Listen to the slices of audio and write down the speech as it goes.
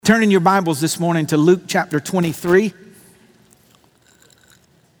Turn in your Bibles this morning to Luke chapter 23.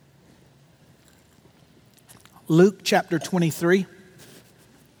 Luke chapter 23.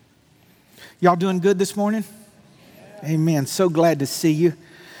 Y'all doing good this morning? Amen. So glad to see you.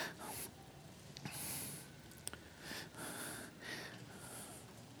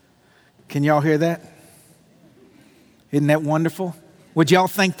 Can y'all hear that? Isn't that wonderful? Would y'all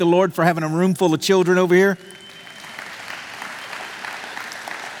thank the Lord for having a room full of children over here?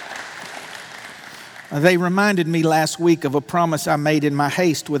 They reminded me last week of a promise I made in my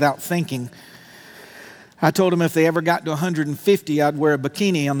haste without thinking. I told them if they ever got to 150, I'd wear a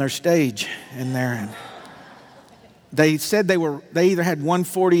bikini on their stage in there. And they said they either had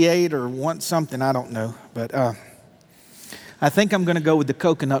 148 or one something, I don't know. But I think I'm going to go with the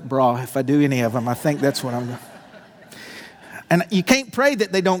coconut bra if I do any of them. I think that's what I'm going to. And you can't pray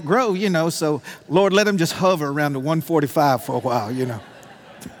that they don't grow, so Lord, let them just hover around the 145 for a while,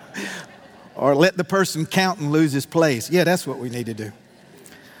 Or let the person count and lose his place. Yeah, that's what we need to do.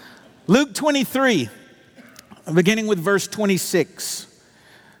 Luke 23, beginning with verse 26.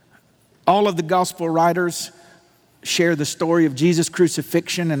 All of the gospel writers share the story of Jesus'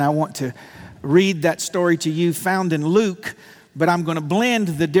 crucifixion, and I want to read that story to you found in Luke, but I'm going to blend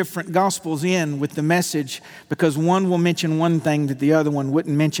the different gospels in with the message because one will mention one thing that the other one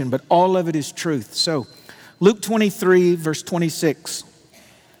wouldn't mention, but all of it is truth. So, Luke 23, verse 26.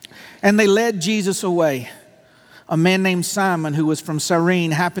 And they led Jesus away. A man named Simon, who was from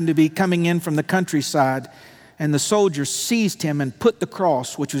Cyrene, happened to be coming in from the countryside, and the soldiers seized him and put the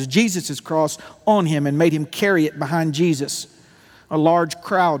cross, which was Jesus' cross, on him and made him carry it behind Jesus. A large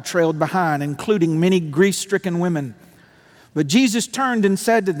crowd trailed behind, including many grief-stricken women. But Jesus turned and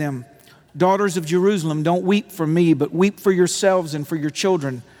said to them, "Daughters of Jerusalem, don't weep for me, but weep for yourselves and for your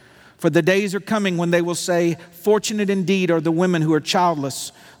children. For the days are coming when they will say, 'Fortunate indeed are the women who are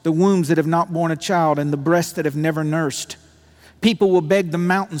childless, the wombs that have not borne a child, and the breasts that have never nursed.' People will beg the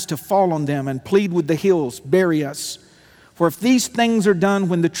mountains to fall on them and plead with the hills, 'Bury us.' For if these things are done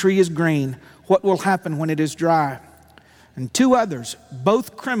when the tree is green, what will happen when it is dry?" And two others,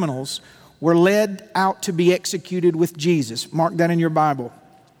 both criminals, were led out to be executed with Jesus. Mark that in your Bible.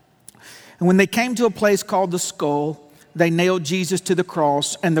 And when they came to a place called the Skull, they nailed Jesus to the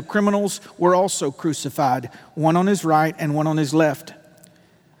cross, and the criminals were also crucified, one on his right and one on his left.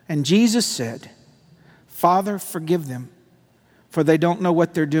 And Jesus said, "Father, forgive them, for they don't know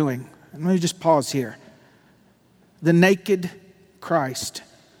what they're doing." And let me just pause here. The naked Christ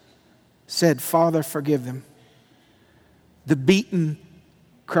said, "Father, forgive them." The beaten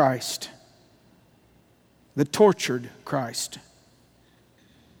Christ, the tortured Christ,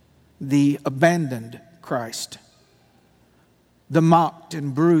 the abandoned Christ, the mocked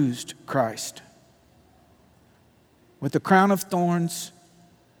and bruised Christ, with a crown of thorns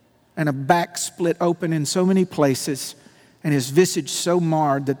and a back split open in so many places, and his visage so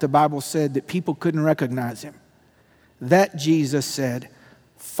marred that the Bible said that people couldn't recognize him. That Jesus said,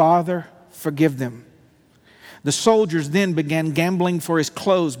 "Father, forgive them." The soldiers then began gambling for his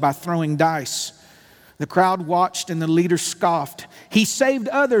clothes by throwing dice. The crowd watched and the leaders scoffed. "He saved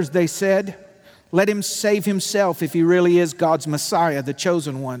others," they said. "Let him save himself if he really is God's Messiah, the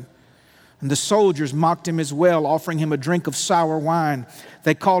chosen one." And the soldiers mocked him as well, offering him a drink of sour wine.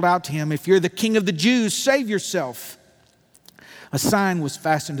 They called out to him, "If you're the King of the Jews, save yourself." A sign was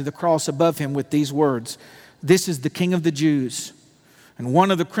fastened to the cross above him with these words, "This is the King of the Jews." And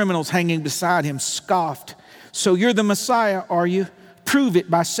one of the criminals hanging beside him scoffed, "So you're the Messiah, are you? Prove it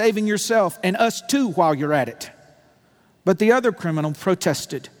by saving yourself and us too while you're at it." But the other criminal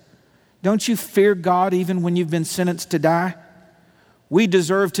protested, "Don't you fear God even when you've been sentenced to die? We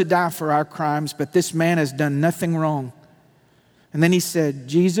deserve to die for our crimes, but this man has done nothing wrong." And then he said,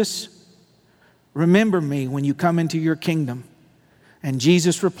 "Jesus, remember me when you come into your kingdom." And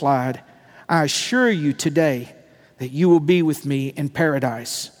Jesus replied, "I assure you today that you will be with me in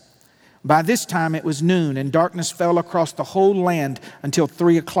paradise." By this time it was noon, and darkness fell across the whole land until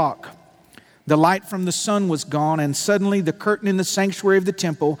 3:00. The light from the sun was gone, and suddenly the curtain in the sanctuary of the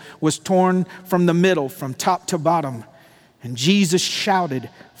temple was torn from the middle, from top to bottom. And Jesus shouted,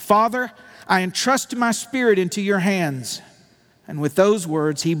 "Father, I entrust my spirit into your hands." And with those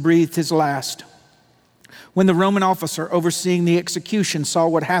words, he breathed his last. When the Roman officer overseeing the execution saw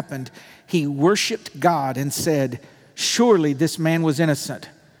what happened, he worshiped God and said, "Surely this man was innocent."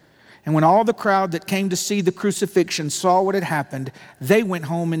 And when all the crowd that came to see the crucifixion saw what had happened, they went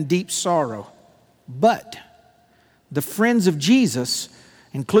home in deep sorrow. But the friends of Jesus,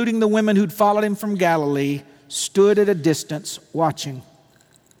 including the women who'd followed him from Galilee, stood at a distance watching.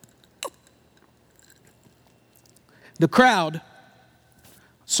 The crowd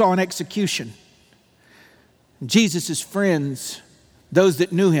saw an execution. Jesus' friends, those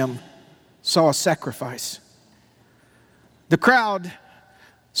that knew him, saw a sacrifice. The crowd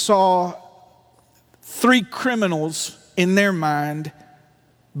saw 3 criminals in their mind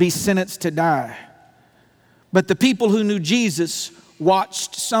be sentenced to die. But the people who knew Jesus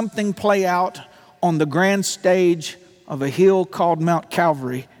watched something play out on the grand stage of a hill called Mount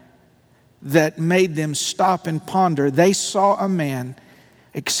Calvary that made them stop and ponder. They saw a man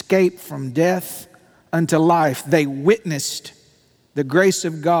escape from death unto life. They witnessed the grace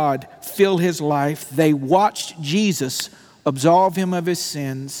of God fill his life. They watched Jesus absolve him of his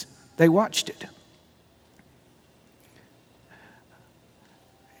sins. They watched it.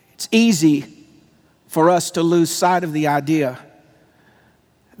 It's easy for us to lose sight of the idea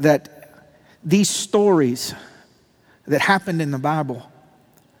that these stories that happened in the Bible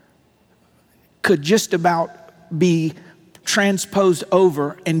could just about be transposed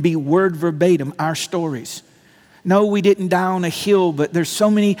over and be word verbatim our stories. No, we didn't die on a hill, but there's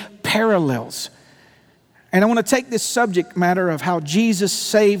so many parallels. And I want to take this subject matter of how Jesus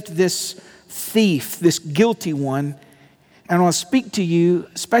saved this thief, this guilty one, and I want to speak to you,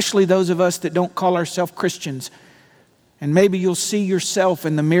 especially those of us that don't call ourselves Christians. And maybe you'll see yourself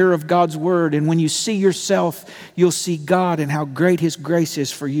in the mirror of God's word. And when you see yourself, you'll see God and how great his grace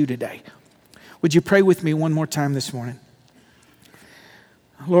is for you today. Would you pray with me one more time this morning?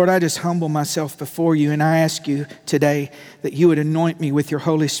 Lord, I just humble myself before you, and I ask you today that you would anoint me with your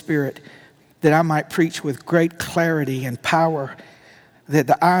Holy Spirit, that I might preach with great clarity and power, that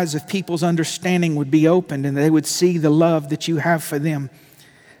the eyes of people's understanding would be opened and they would see the love that you have for them.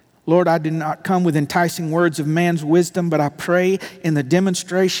 Lord, I did not come with enticing words of man's wisdom, but I pray in the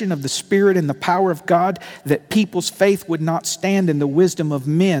demonstration of the Spirit and the power of God that people's faith would not stand in the wisdom of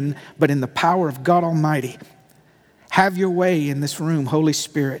men, but in the power of God Almighty. Have your way in this room, Holy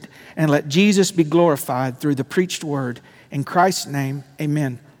Spirit, and let Jesus be glorified through the preached word. In Christ's name,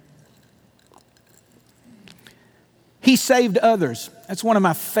 amen. He saved others. That's one of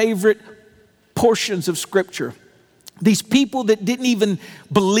my favorite portions of Scripture. These people that didn't even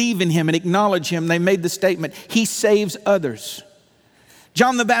believe in him and acknowledge him, they made the statement, he saves others.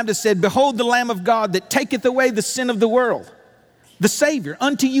 John the Baptist said, behold the Lamb of God that taketh away the sin of the world. The Savior.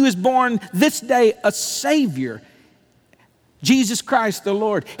 Unto you is born this day a Savior, Jesus Christ the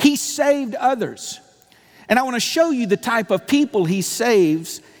Lord. He saved others. And I want to show you the type of people he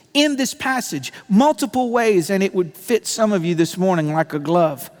saves in this passage, multiple ways, and it would fit some of you this morning like a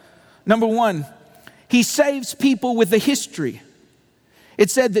glove. Number one, he saves people with a history. It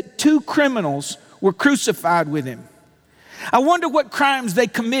said that 2 criminals were crucified with him. I wonder what crimes they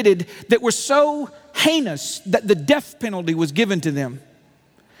committed that were so heinous that the death penalty was given to them.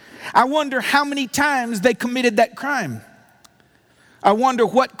 I wonder how many times they committed that crime. I wonder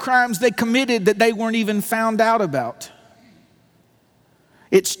what crimes they committed that they weren't even found out about.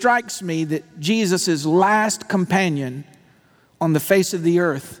 It strikes me that Jesus' last companion on the face of the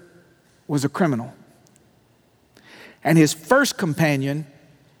earth was a criminal. And his first companion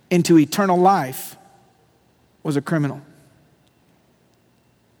into eternal life was a criminal.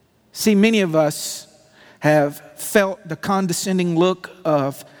 See, many of us have felt the condescending look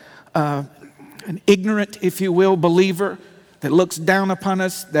of an ignorant, if you will, believer that looks down upon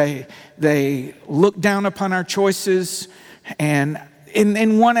us. They look down upon our choices, and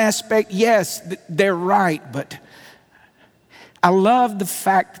in one aspect, yes, they're right, but I love the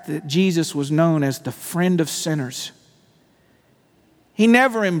fact that Jesus was known as the friend of sinners. He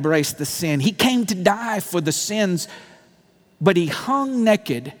never embraced the sin. He came to die for the sins, but he hung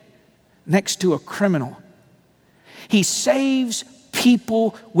naked next to a criminal. He saves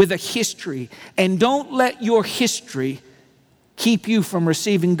people with a history, and don't let your history keep you from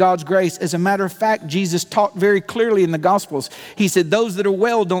receiving God's grace. As a matter of fact, Jesus taught very clearly in the Gospels. He said, those that are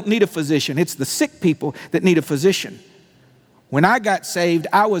well don't need a physician. It's the sick people that need a physician. When I got saved,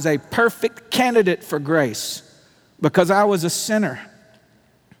 I was a perfect candidate for grace because I was a sinner.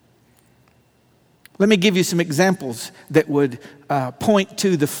 Let me give you some examples that would point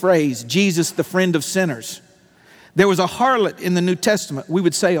to the phrase, Jesus, the friend of sinners. There was a harlot in the New Testament, we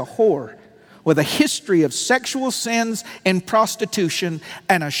would say a whore, with a history of sexual sins and prostitution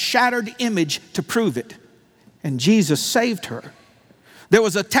and a shattered image to prove it. And Jesus saved her. There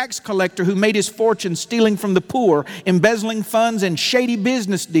was a tax collector who made his fortune stealing from the poor, embezzling funds and shady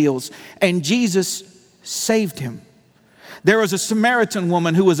business deals, and Jesus saved him. There was a Samaritan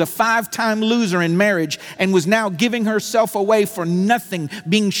woman who was a 5-time loser in marriage and was now giving herself away for nothing,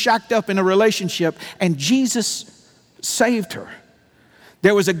 being shacked up in a relationship, and Jesus saved her.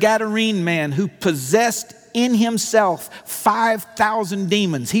 There was a Gadarene man who possessed in himself 5,000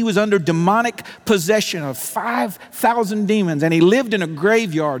 demons. He was under demonic possession of 5,000 demons, and he lived in a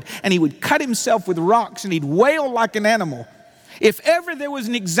graveyard, and he would cut himself with rocks, and he'd wail like an animal. If ever there was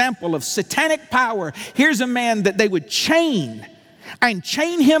an example of satanic power, here's a man that they would chain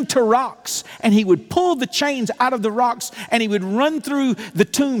him to rocks, and he would pull the chains out of the rocks, and he would run through the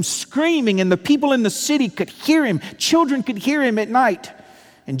tomb screaming, and the people in the city could hear him. Children could hear him at night.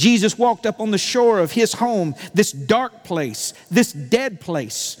 And Jesus walked up on the shore of his home, this dark place, this dead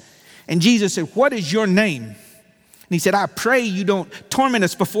place. And Jesus said, "What is your name?" And he said, "I pray you don't torment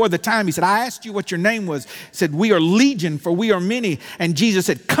us before the time." He said, "I asked you what your name was." He said, "We are legion, for we are many." And Jesus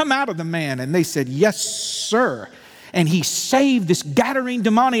said, "Come out of the man." And they said, "Yes, sir." And he saved this Gadarene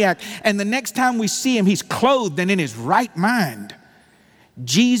demoniac. And the next time we see him, he's clothed and in his right mind.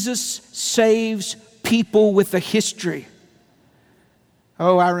 Jesus saves people with a history.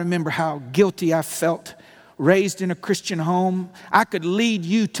 Oh, I remember how guilty I felt raised in a Christian home. I could lead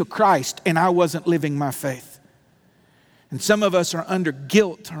you to Christ, and I wasn't living my faith. And some of us are under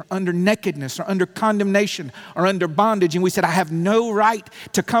guilt, or under nakedness, or under condemnation, or under bondage. And we said, "I have no right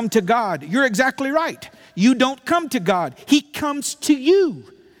to come to God." You're exactly right. You don't come to God. He comes to you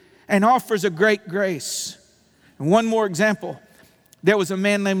and offers a great grace. And one more example. There was a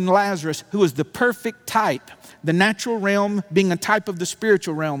man named Lazarus who was the perfect type, the natural realm being a type of the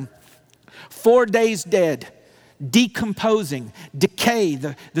spiritual realm. 4 days dead, decomposing, decay,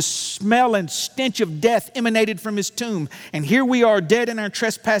 the smell and stench of death emanated from his tomb. And here we are, dead in our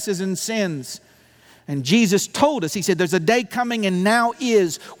trespasses and sins. And Jesus told us, he said, "There's a day coming, and now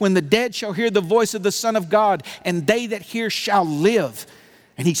is, when the dead shall hear the voice of the Son of God, and they that hear shall live."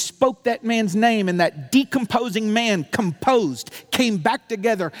 And he spoke that man's name, and that decomposing man composed, came back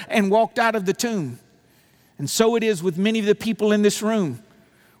together, and walked out of the tomb. And so it is with many of the people in this room.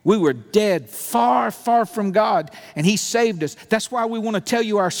 We were dead, far, far from God, and he saved us. That's why we want to tell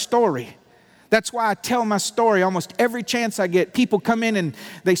you our story. That's why I tell my story almost every chance I get. People come in and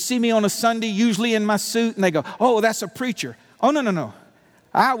they see me on a Sunday, usually in my suit, and they go, "Oh, that's a preacher." Oh, no.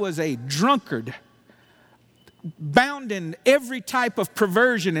 I was a drunkard, bound in every type of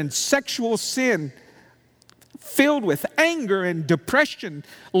perversion and sexual sin, filled with anger and depression,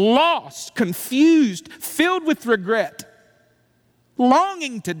 lost, confused, filled with regret,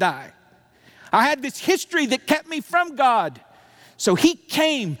 longing to die. I had this history that kept me from God. So he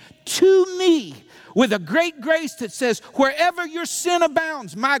came to me with a great grace that says, wherever your sin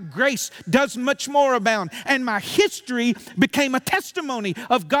abounds, my grace does much more abound. And my history became a testimony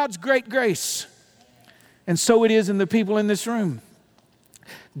of God's great grace. And so it is in the people in this room.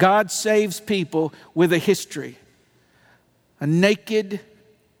 God saves people with a history. A naked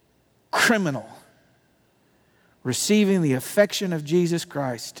criminal receiving the affection of Jesus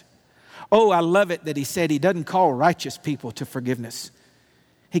Christ. Oh, I love it that he said he doesn't call righteous people to forgiveness.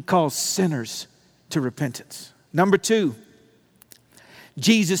 He calls sinners to repentance. Number 2,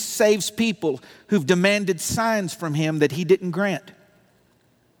 Jesus saves people who've demanded signs from him that he didn't grant.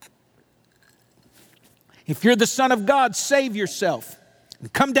 If you're the Son of God, save yourself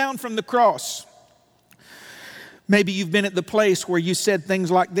and come down from the cross. Maybe you've been at the place where you said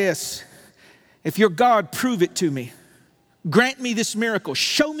things like this: if you're God, prove it to me. Grant me this miracle.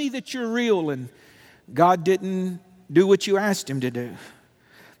 Show me that you're real. And God didn't do what you asked him to do.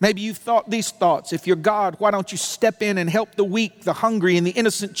 Maybe you've thought these thoughts: if you're God, why don't you step in and help the weak, the hungry, and the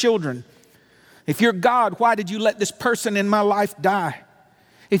innocent children? If you're God, why did you let this person in my life die?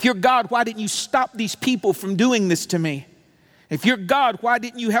 If you're God, why didn't you stop these people from doing this to me? If you're God, why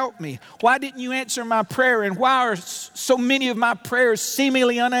didn't you help me? Why didn't you answer my prayer? And why are so many of my prayers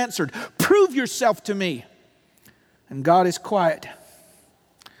seemingly unanswered? Prove yourself to me. And God is quiet,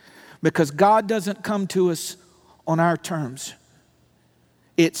 because God doesn't come to us on our terms.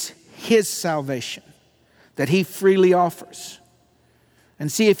 It's his salvation that he freely offers. And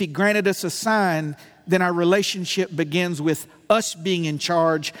see, if he granted us a sign, then our relationship begins with us being in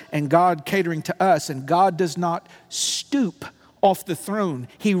charge and God catering to us. And God does not stoop off the throne.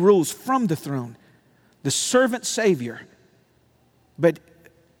 He rules from the throne, the servant Savior. But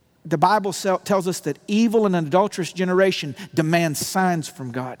the Bible tells us that evil and an adulterous generation demands signs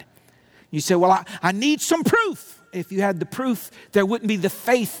from God. You say, well, I need some proof. If you had the proof, there wouldn't be the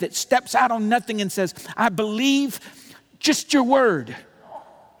faith that steps out on nothing and says, I believe just your word,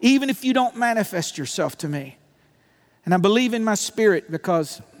 even if you don't manifest yourself to me. And I believe in my spirit,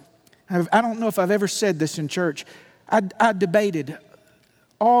 because I don't know if I've ever said this in church. I debated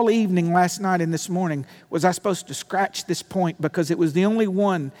all evening last night and this morning, was I supposed to scratch this point, because it was the only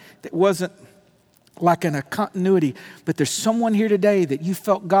one that wasn't like in a continuity. But there's someone here today that you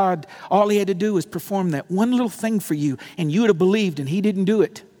felt God, all he had to do was perform that one little thing for you, and you would have believed, and he didn't do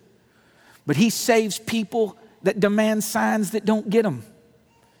it. But he saves people that demand signs that don't get them.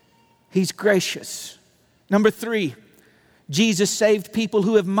 He's gracious. Number 3, Jesus saved people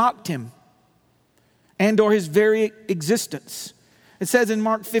who have mocked him and or his very existence. It says in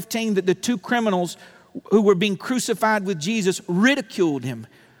Mark 15 that the 2 criminals who were being crucified with Jesus ridiculed him,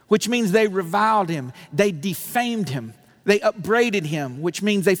 which means they reviled him, they defamed him, they upbraided him, which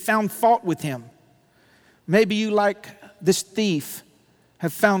means they found fault with him. Maybe you, like this thief,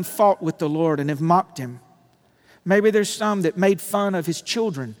 have found fault with the Lord and have mocked him. Maybe there's some that made fun of his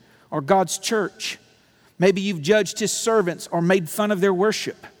children or God's church. Maybe you've judged his servants or made fun of their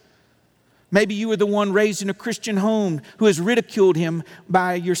worship. Maybe you were the one raised in a Christian home who has ridiculed him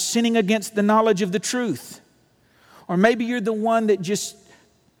by your sinning against the knowledge of the truth. Or maybe you're the one that just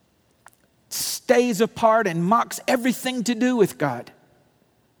stays apart and mocks everything to do with God.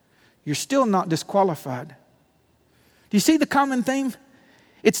 You're still not disqualified. Do you see the common theme?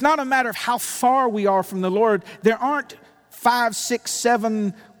 It's not a matter of how far we are from the Lord. There aren't 5, 6,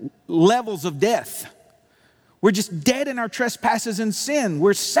 7 levels of death. We're just dead in our trespasses and sin.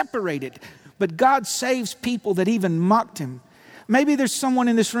 We're separated. But God saves people that even mocked him. Maybe there's someone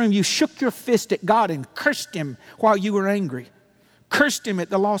in this room, you shook your fist at God and cursed him while you were angry. Cursed him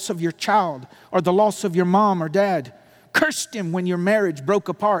at the loss of your child or the loss of your mom or dad. Cursed him when your marriage broke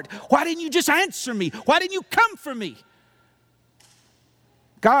apart. Why didn't you just answer me? Why didn't you come for me?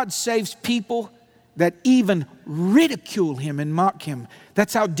 God saves people that even ridicule him and mock him.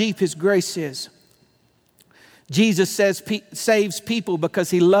 That's how deep his grace is. Jesus saves people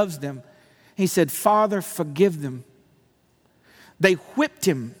because he loves them. He said, Father, forgive them. They whipped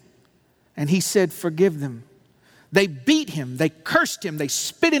him, and he said, forgive them. They beat him, they cursed him, they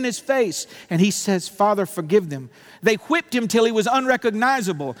spit in his face, and he says, Father, forgive them. They whipped him till he was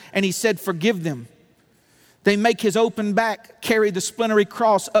unrecognizable, and he said, forgive them. They make his open back carry the splintery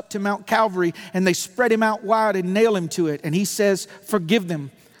cross up to Mount Calvary, and they spread him out wide and nail him to it, and he says, forgive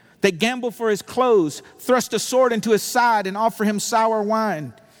them. They gamble for his clothes, thrust a sword into his side, and offer him sour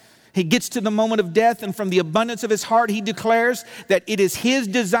wine. He gets to the moment of death, and from the abundance of his heart, he declares that it is his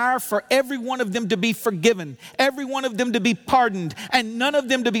desire for every one of them to be forgiven, every one of them to be pardoned, and none of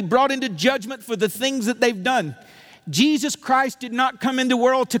them to be brought into judgment for the things that they've done. Jesus Christ did not come into the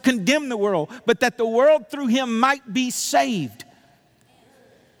world to condemn the world, but that the world through him might be saved.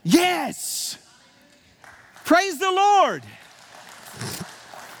 Yes! Praise the Lord!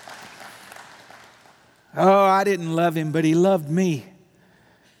 Oh, I didn't love him, but he loved me.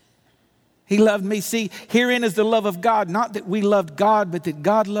 He loved me. See, herein is the love of God. Not that we loved God, but that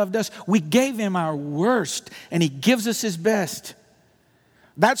God loved us. We gave him our worst, and he gives us his best.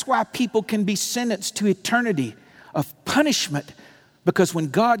 That's why people can be sentenced to eternity of punishment, because when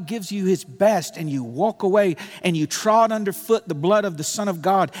God gives you his best and you walk away and you trod underfoot the blood of the Son of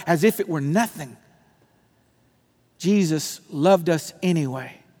God as if it were nothing, Jesus loved us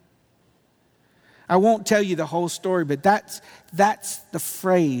anyway. I won't tell you the whole story, but that's the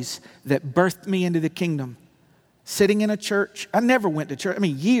phrase that birthed me into the kingdom. Sitting in a church. I never went to church.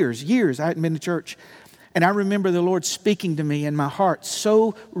 Years I hadn't been to church. And I remember the Lord speaking to me in my heart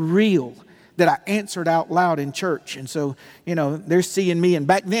so real that I answered out loud in church. And so, they're seeing me. And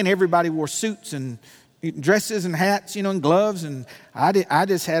back then, everybody wore suits and dresses and hats, and gloves. And I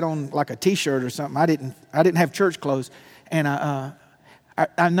just had on like a T-shirt or something. I didn't have church clothes. And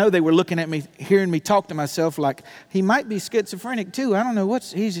I know they were looking at me, hearing me talk to myself like, he might be schizophrenic too. I don't know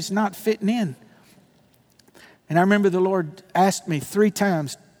he's just not fitting in. And I remember the Lord asked me 3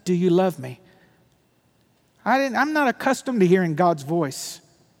 times, do you love me? I'm not accustomed to hearing God's voice.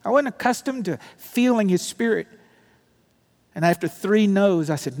 I wasn't accustomed to feeling his spirit. And after 3 no's,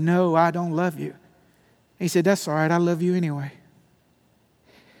 I said, no, I don't love you. He said, that's all right, I love you anyway.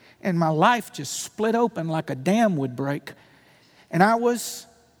 And my life just split open like a dam would break. And I was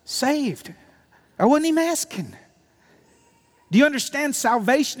saved. I wasn't even asking. Do you understand?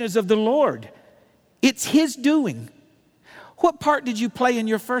 Salvation is of the Lord. It's his doing. What part did you play in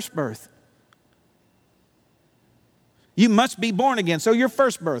your first birth? You must be born again. So your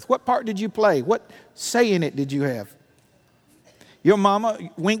first birth, what part did you play? What say in it did you have? Your mama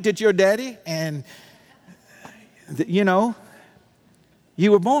winked at your daddy and,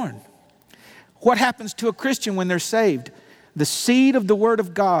 you were born. What happens to a Christian when they're saved? The seed of the Word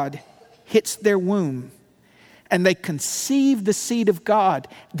of God hits their womb, and they conceive the seed of God,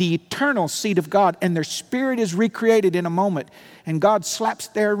 the eternal seed of God, and their spirit is recreated in a moment. And God slaps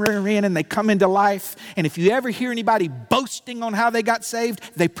their rear end, and they come into life. And if you ever hear anybody boasting on how they got saved,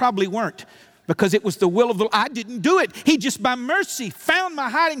 they probably weren't. because it was the will of the Lord. I didn't do it. He just by mercy found my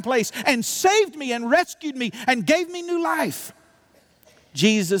hiding place and saved me and rescued me and gave me new life.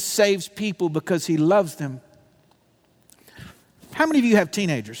 Jesus saves people because he loves them. How many of you have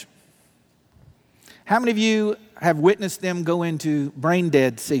teenagers? How many of you have witnessed them go into brain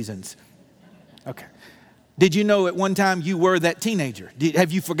dead seasons? Okay. Did you know at one time you were that teenager?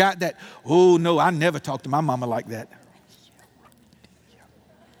 Have you forgot that? Oh, no, I never talked to my mama like that.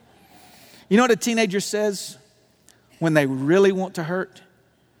 You know what a teenager says when they really want to hurt?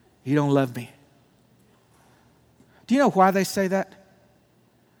 You don't love me. Do you know why they say that?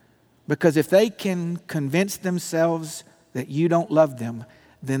 Because if they can convince themselves that you don't love them,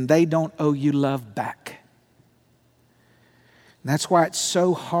 then they don't owe you love back. And that's why it's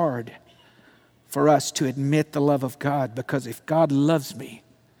so hard for us to admit the love of God, because if God loves me,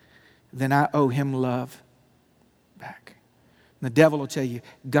 then I owe him love back. And the devil will tell you,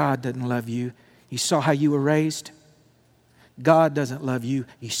 God doesn't love you. You saw how you were raised? God doesn't love you.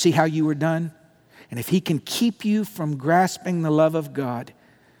 You see how you were done? And if he can keep you from grasping the love of God,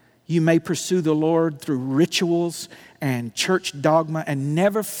 you may pursue the Lord through rituals and church dogma and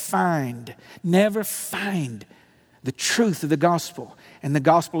never find the truth of the gospel. And the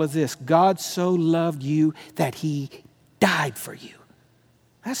gospel is this: God so loved you that he died for you.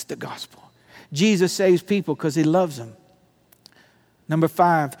 That's the gospel. Jesus saves people because he loves them. Number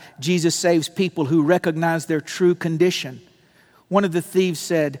 5, Jesus saves people who recognize their true condition. One of the thieves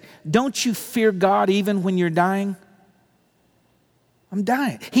said, "Don't you fear God even when you're dying?" I'm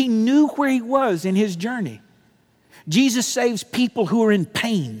dying. He knew where he was in his journey. Jesus saves people who are in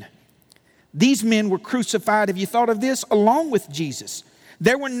pain. These men were crucified, have you thought of this? Along with Jesus.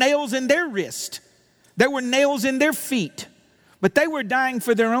 There were nails in their wrist. There were nails in their feet. But they were dying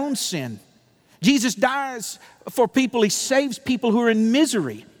for their own sin. Jesus dies for people. He saves people who are in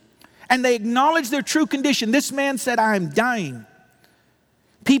misery. And they acknowledge their true condition. This man said, "I am dying."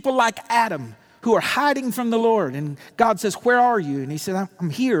 People like Adam, who are hiding from the Lord. And God says, "Where are you?" And he said,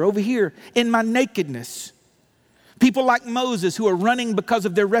 "I'm here, over here, in my nakedness." People like Moses, who are running because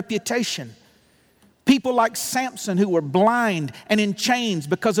of their reputation. People like Samson, who were blind and in chains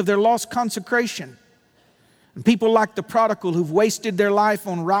because of their lost consecration. And people like the prodigal, who've wasted their life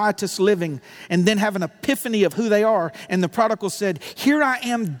on riotous living and then have an epiphany of who they are. And the prodigal said, "Here I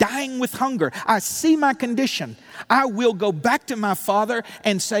am dying with hunger. I see my condition. I will go back to my father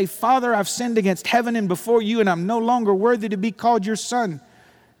and say, 'Father, I've sinned against heaven and before you, and I'm no longer worthy to be called your son.'"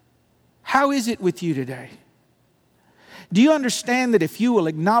 How is it with you today? Do you understand that if you will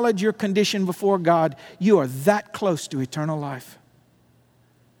acknowledge your condition before God, you are that close to eternal life?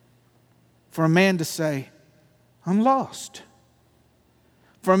 For a man to say, "I'm lost."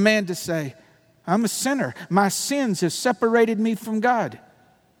 For a man to say, "I'm a sinner. My sins have separated me from God."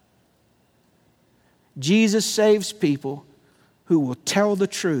 Jesus saves people who will tell the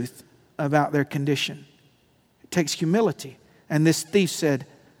truth about their condition. It takes humility. And this thief said,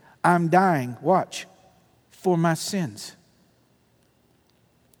 "I'm dying," watch, "for my sins."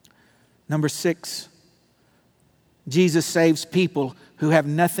 Number 6, Jesus saves people who have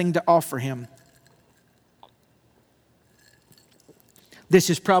nothing to offer him. This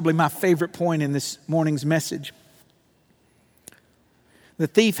is probably my favorite point in this morning's message. The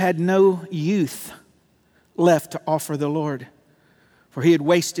thief had no youth left to offer the Lord, for he had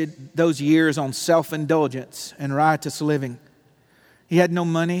wasted those years on self-indulgence and riotous living. He had no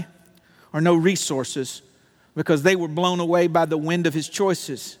money or no resources because they were blown away by the wind of his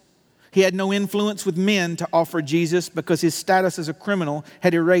choices. He had no influence with men to offer Jesus because his status as a criminal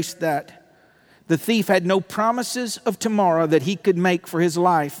had erased that. The thief had no promises of tomorrow that he could make for his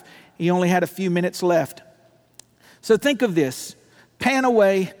life. He only had a few minutes left. So think of this. Pan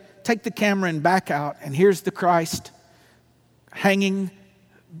away, take the camera and back out, and here's the Christ hanging,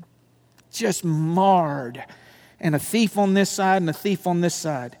 just marred, and a thief on this side and a thief on this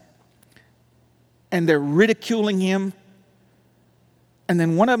side. And they're ridiculing him. And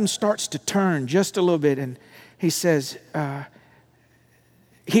then one of them starts to turn just a little bit, and he says,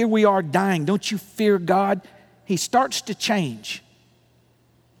 "Here we are dying. Don't you fear God?" He starts to change.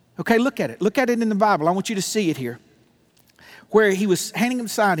 Okay, look at it. Look at it in the Bible. I want you to see it here. Where he was hanging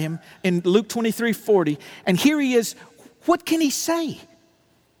beside him in Luke 23:40. And here he is. What can he say?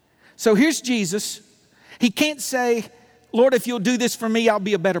 So here's Jesus. He can't say, "Lord, if you'll do this for me, I'll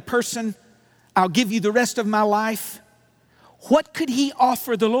be a better person. I'll give you the rest of my life." What could he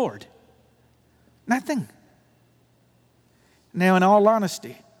offer the Lord? Nothing. Now, in all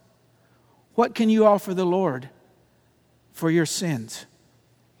honesty, what can you offer the Lord for your sins?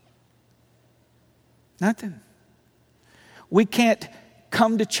 Nothing. We can't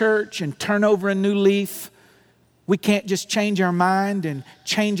come to church and turn over a new leaf. We can't just change our mind and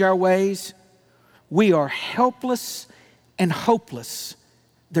change our ways. We are helpless and hopeless.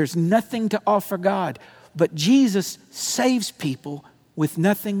 There's nothing to offer God. But Jesus saves people with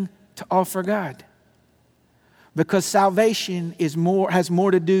nothing to offer God. Because salvation has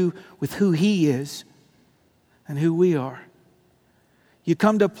more to do with who He is than who we are. You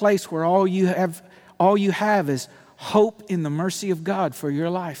come to a place where all you have is hope in the mercy of God for your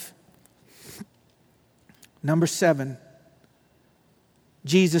life. Number 7,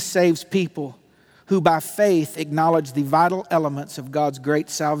 Jesus saves people who by faith acknowledge the vital elements of God's great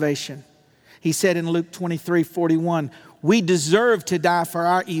salvation. He said in Luke 23:41, we deserve to die for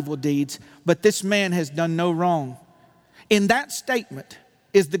our evil deeds, but this man has done no wrong. In that statement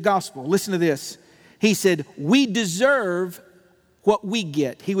is the gospel. Listen to this. He said, we deserve what we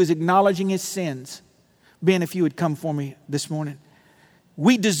get. He was acknowledging his sins. Ben, if you would come for me this morning.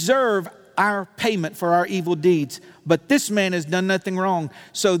 We deserve our payment for our evil deeds, but this man has done nothing wrong.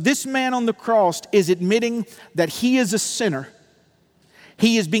 So this man on the cross is admitting that he is a sinner.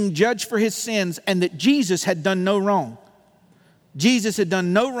 He is being judged for his sins, and that Jesus had done no wrong. Jesus had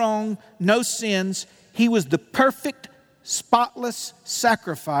done no wrong, no sins. He was the perfect, spotless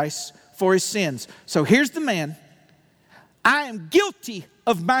sacrifice for his sins. So here's the man. I am guilty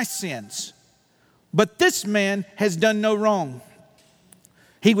of my sins, but this man has done no wrong.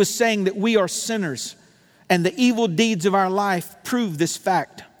 He was saying that we are sinners, and the evil deeds of our life prove this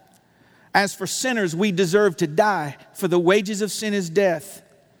fact. As for sinners, we deserve to die, for the wages of sin is death.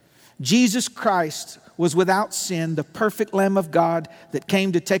 Jesus Christ was without sin, the perfect Lamb of God that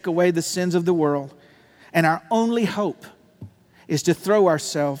came to take away the sins of the world. And our only hope is to throw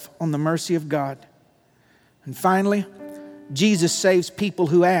ourselves on the mercy of God. And finally, Jesus saves people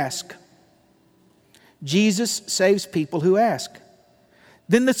who ask. Jesus saves people who ask.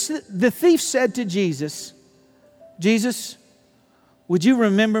 Then the thief said to Jesus, Jesus, would you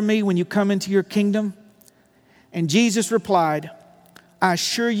remember me when you come into your kingdom? And Jesus replied, I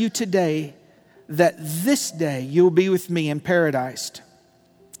assure you today that this day you'll be with me in paradise.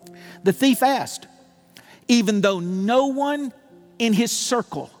 The thief asked, even though no one in his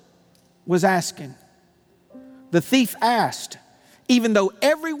circle was asking. The thief asked, even though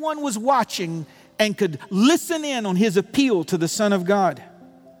everyone was watching and could listen in on his appeal to the Son of God.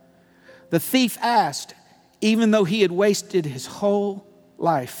 The thief asked, even though he had wasted his whole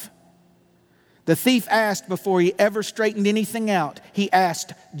life. The thief asked before he ever straightened anything out. He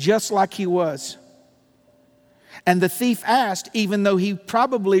asked just like he was. And the thief asked even though he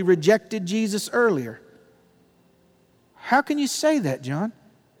probably rejected Jesus earlier. How can you say that, John?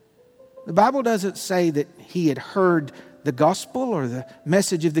 The Bible doesn't say that he had heard the gospel or the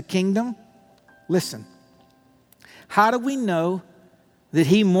message of the kingdom. Listen, how do we know that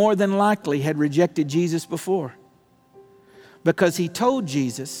he more than likely had rejected Jesus before? Because he told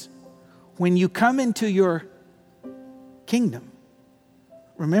Jesus, when you come into your kingdom,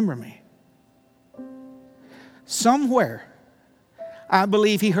 remember me. Somewhere, I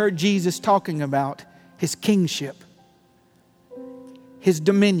believe he heard Jesus talking about his kingship, his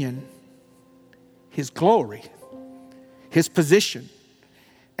dominion, his glory, his position.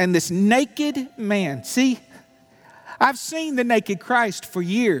 And this naked man, see, I've seen the naked Christ for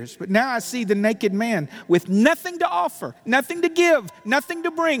years, but now I see the naked man with nothing to offer, nothing to give, nothing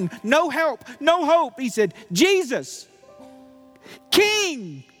to bring, no help, no hope. He said, Jesus,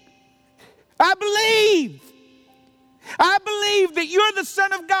 King, I believe that you're the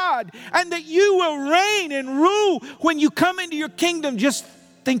Son of God and that you will reign and rule when you come into your kingdom. Just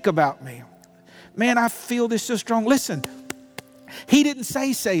think about me. Man, I feel this so strong. Listen, he didn't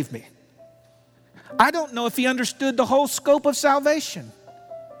say save me. I don't know if he understood the whole scope of salvation.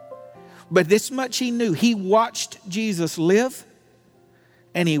 But this much he knew. He watched Jesus live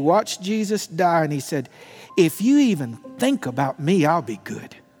and he watched Jesus die, and he said, if you even think about me, I'll be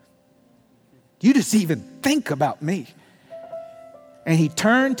good. You just even think about me. And he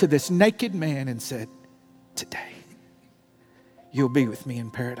turned to this naked man and said, today you'll be with me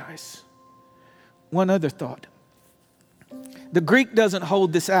in paradise. One other thought. The Greek doesn't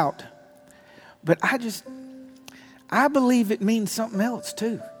hold this out, but I believe it means something else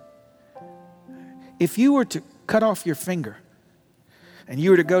too. If you were to cut off your finger and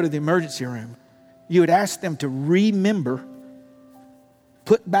you were to go to the emergency room, you would ask them to remember,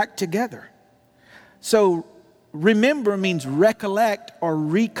 put back together. So remember means recollect or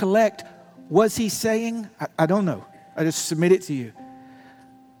recollect. Was he saying? I don't know. I just submit it to you.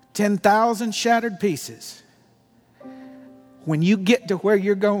 10,000 shattered pieces. When you get to where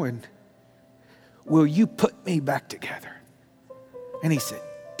you're going, will you put me back together? And he said,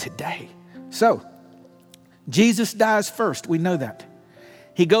 today. So, Jesus dies first. We know that.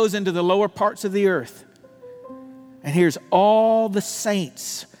 He goes into the lower parts of the earth. And here's all the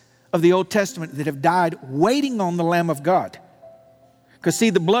saints of the Old Testament that have died waiting on the Lamb of God. Because see,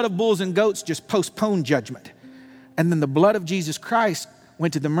 the blood of bulls and goats just postponed judgment. And then the blood of Jesus Christ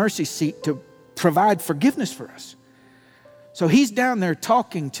went to the mercy seat to provide forgiveness for us. So he's down there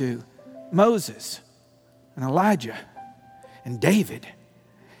talking to Moses and Elijah and David.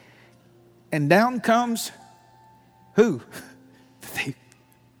 And down comes who? The thief.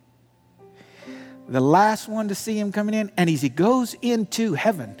 The last one to see him coming in. And as he goes into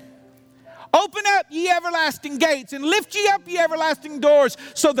heaven, open up ye everlasting gates and lift ye up ye everlasting doors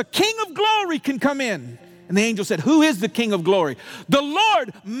so the King of glory can come in. And the angel said, who is the King of glory? The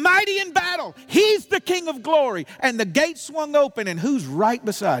Lord mighty in battle. He's the King of glory. And the gate swung open, and who's right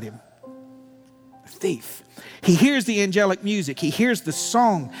beside him? The thief. He hears the angelic music. He hears the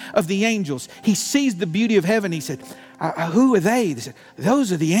song of the angels. He sees the beauty of heaven. He said, who are they? They said,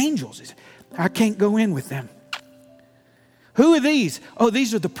 those are the angels. He said, I can't go in with them. Who are these? Oh,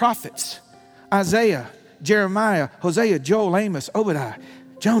 these are the prophets. Isaiah, Jeremiah, Hosea, Joel, Amos, Obadiah,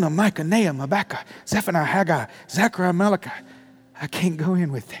 Jonah, Micah, Nahum, Habakkuk, Zephaniah, Haggai, Zechariah, Malachi. I can't go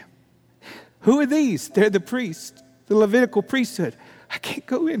in with them. Who are these? They're the priests, the Levitical priesthood. I can't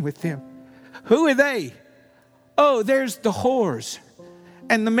go in with them. Who are they? Oh, there's the whores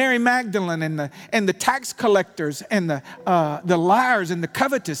and the Mary Magdalene and the tax collectors and the liars and the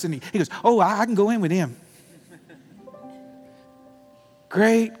covetous. And he goes, oh, I can go in with him.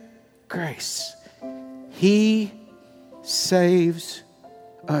 Great grace. He saves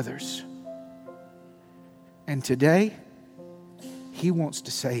others. And today, he wants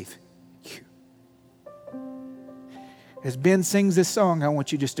to save you. As Ben sings this song, I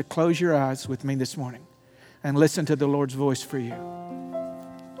want you just to close your eyes with me this morning and listen to the Lord's voice for you.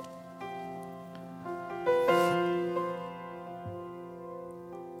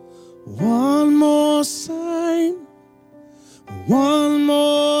 One more sign, one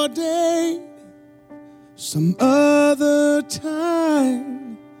more day, some other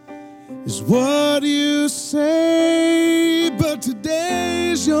time is what you say, but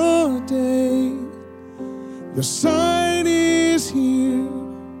today's your day. Your sign is here,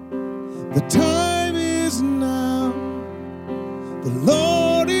 the time is now, the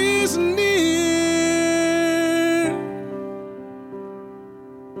Lord is near.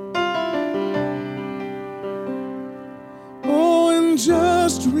 Oh, and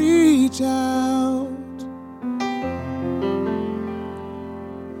just reach out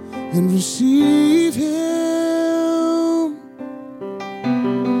and receive Him.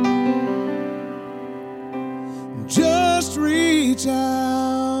 Just reach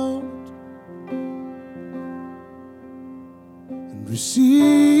out and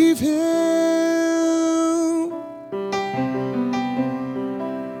receive Him.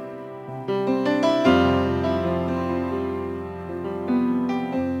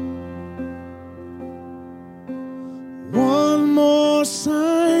 One more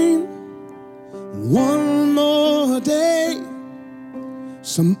sign, one more day,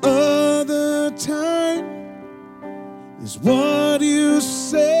 some other time is what you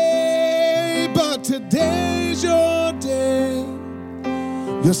say, but today's your day.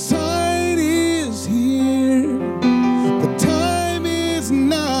 Your sign is here, the time is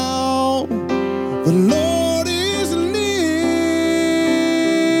now, the Lord is near.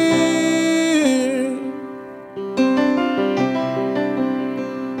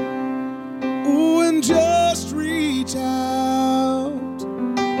 Oh, and just reach out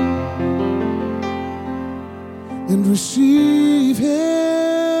and receive Him.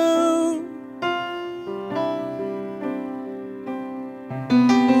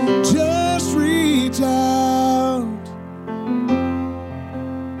 Just reach out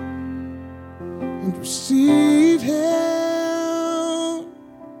and receive Him.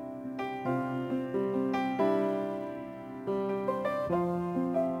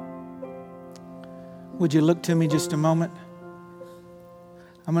 Would you look to me just a moment?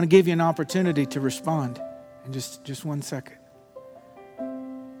 I'm going to give you an opportunity to respond in just 1 second.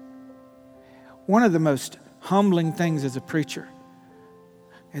 One of the most humbling things as a preacher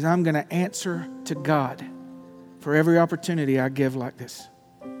is I'm going to answer to God for every opportunity I give like this.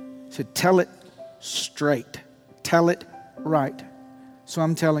 He said, tell it straight. Tell it right. So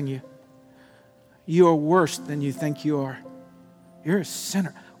I'm telling you, you are worse than you think you are. You're a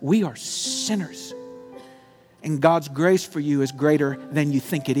sinner. We are sinners. And God's grace for you is greater than you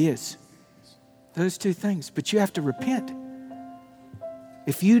think it is. Those two things. But you have to repent.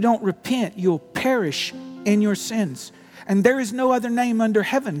 If you don't repent, you'll perish in your sins. And there is no other name under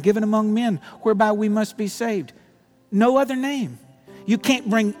heaven given among men whereby we must be saved. No other name. You can't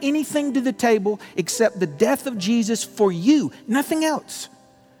bring anything to the table except the death of Jesus for you, nothing else.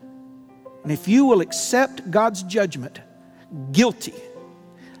 And if you will accept God's judgment, guilty,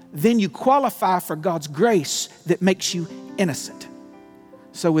 then you qualify for God's grace that makes you innocent.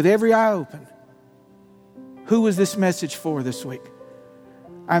 So with every eye open, who was this message for this week?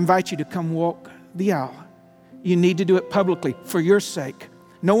 I invite you to come walk the aisle. You need to do it publicly for your sake.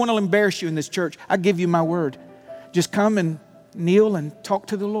 No one will embarrass you in this church. I give you my word. Just come and kneel and talk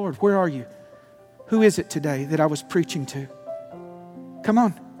to the Lord. Where are you? Who is it today that I was preaching to? Come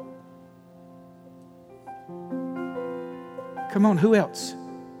on. Come on, who else?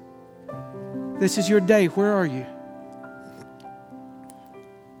 This is your day. Where are you?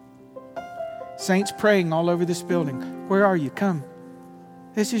 Saints praying all over this building. Where are you? Come.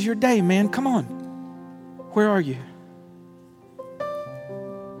 This is your day, man. Come on. Where are you?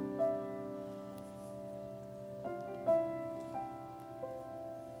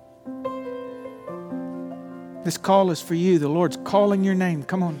 This call is for you. The Lord's calling your name.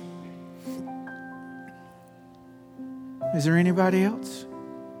 Come on. Is there anybody else?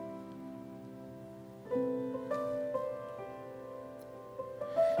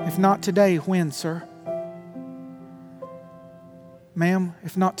 If not today, when, sir? Ma'am,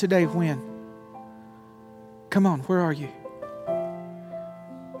 if not today, when? Come on, where are you?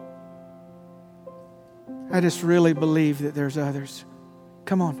 I just really believe that there's others.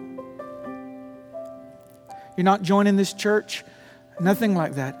 Come on. You're not joining this church, nothing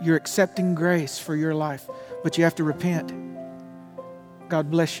like that. You're accepting grace for your life, but you have to repent. God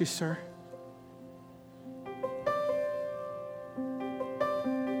bless you, sir.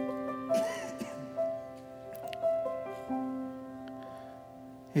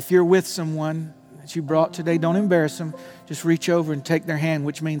 If you're with someone that you brought today, don't embarrass them. Just reach over and take their hand,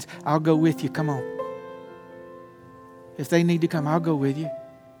 which means I'll go with you. Come on. If they need to come, I'll go with you.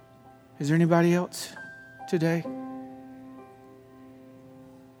 Is there anybody else today?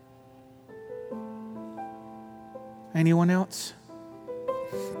 Anyone else?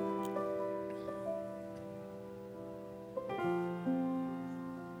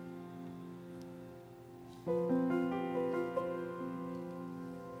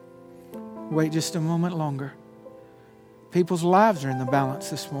 Wait just a moment longer. People's lives are in the balance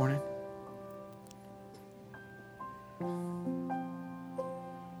this morning.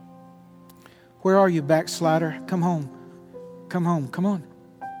 Where are you, backslider? Come home. Come home. Come on.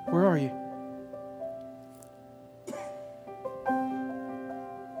 Where are you?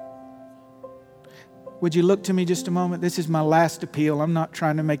 Would you look to me just a moment? This is my last appeal. I'm not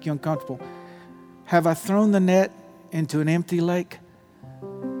trying to make you uncomfortable. Have I thrown the net into an empty lake?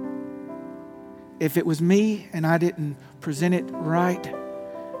 If it was me and I didn't present it right,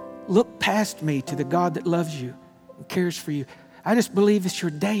 look past me to the God that loves you and cares for you. I just believe it's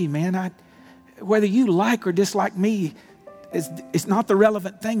your day, man. Whether you like or dislike me, it's not the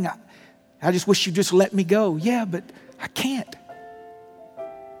relevant thing. I just wish you just let me go. Yeah, but I can't.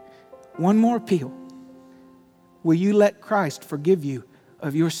 One more appeal. Will you let Christ forgive you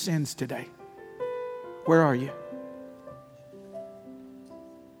of your sins today? Where are you?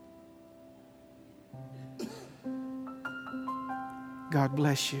 God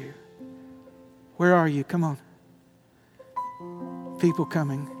bless you. Where are you? Come on. People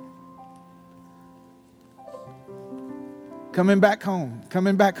coming. Coming back home.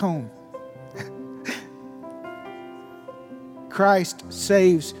 Coming back home. Christ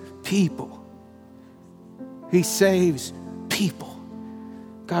saves people. He saves people.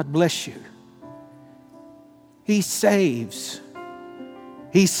 God bless you. He saves.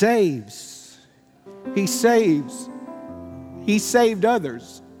 He saves. He saves. He saved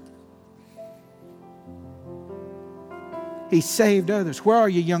others. He saved others. Where are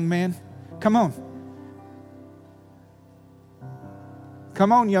you, young man? Come on.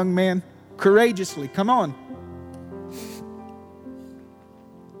 Come on, young man. Courageously. Come on.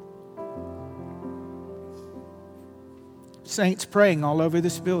 Saints praying all over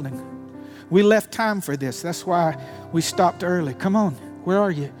this building. We left time for this. That's why we stopped early. Come on. Where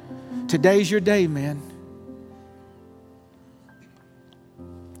are you? Today's your day, man.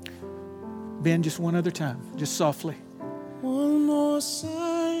 Ben, just one other time. Just softly. One more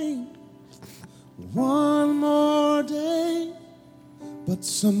sign, one more day, but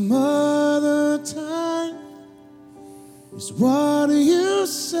some other time is what you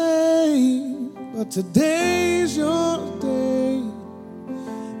say. But today's your day.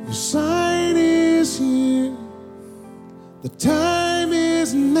 Your sign is here. The time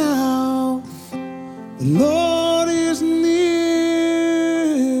is now. The Lord is near.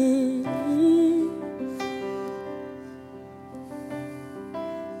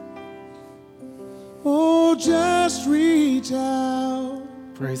 reach out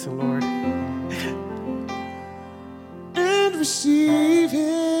Praise the Lord. and receive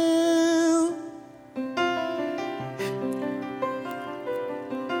Him.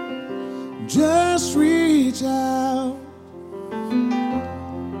 Just reach out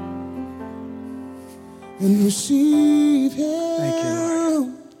and receive Him. Thank you,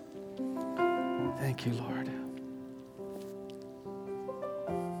 Lord. Thank you, Lord.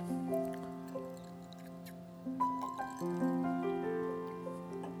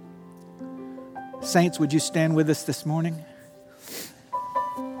 Saints, would you stand with us this morning?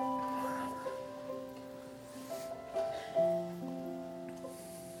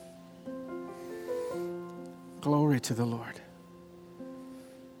 Glory to the Lord.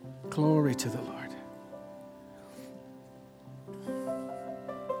 Glory to the Lord.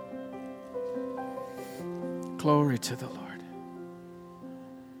 Glory to the Lord.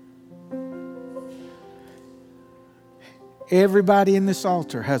 Everybody in this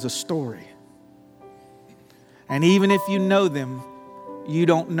altar has a story. And even if you know them, you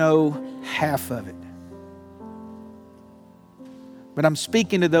don't know half of it. But I'm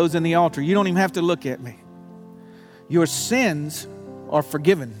speaking to those in the altar. You don't even have to look at me. Your sins are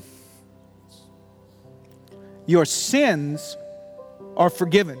forgiven. Your sins are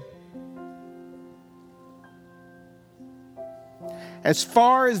forgiven. As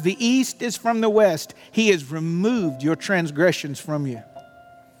far as the east is from the west, He has removed your transgressions from you.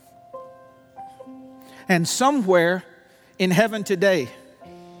 And somewhere in heaven today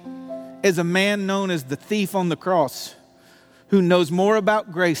is a man known as the thief on the cross who knows more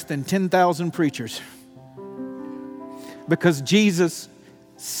about grace than 10,000 preachers. Because Jesus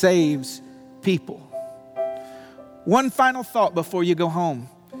saves people. One final thought before you go home.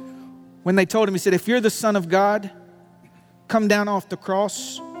 When they told him, he said, if you're the Son of God, come down off the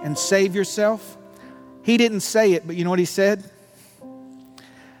cross and save yourself. He didn't say it, but you know what he said?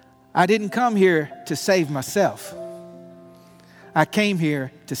 I didn't come here to save myself. I came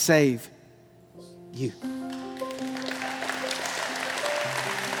here to save you.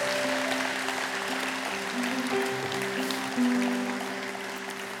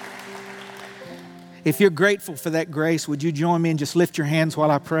 If you're grateful for that grace, would you join me and just lift your hands while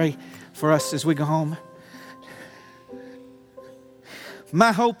I pray for us as we go home?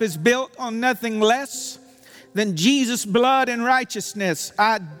 My hope is built on nothing less than Jesus' blood and righteousness.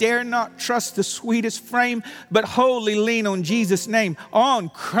 I dare not trust the sweetest frame, but wholly lean on Jesus' name. On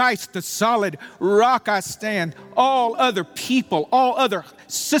Christ, the solid rock I stand. All other people, all other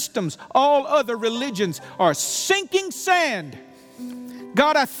systems, all other religions are sinking sand.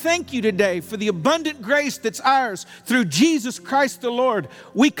 God, I thank you today for the abundant grace that's ours through Jesus Christ the Lord.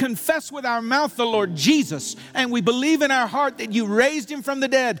 We confess with our mouth the Lord Jesus, and we believe in our heart that you raised him from the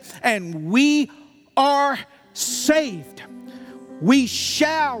dead, and we are saved. We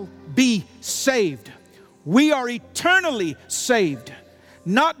shall be saved. We are eternally saved,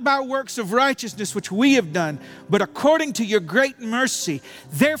 not by works of righteousness which we have done, but according to your great mercy.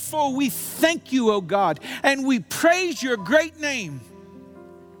 Therefore we thank you, O God, and we praise your great name.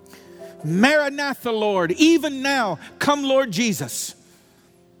 Maranatha, Lord, even now, come, Lord Jesus.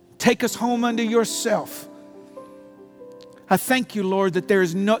 Take us home unto yourself. I thank you, Lord, that there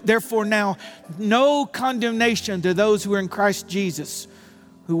is therefore now no condemnation to those who are in Christ Jesus,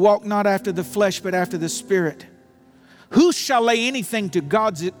 who walk not after the flesh, but after the Spirit. Who shall lay anything to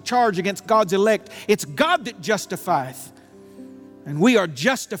God's charge against God's elect? It's God that justifieth, and we are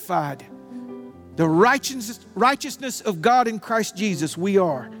justified. The righteousness of God in Christ Jesus we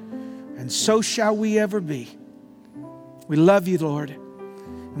are, and so shall we ever be. We love you, Lord,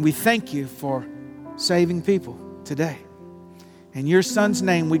 and we thank you for saving people today. In your Son's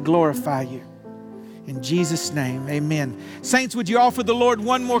name, we glorify you. In Jesus' name, amen. Saints, would you offer the Lord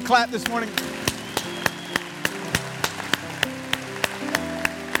one more clap this morning?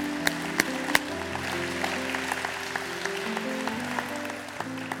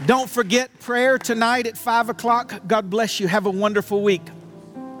 Don't forget prayer tonight at 5 o'clock. God bless you. Have a wonderful week.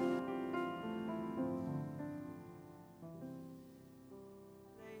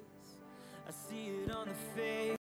 I see it on the face.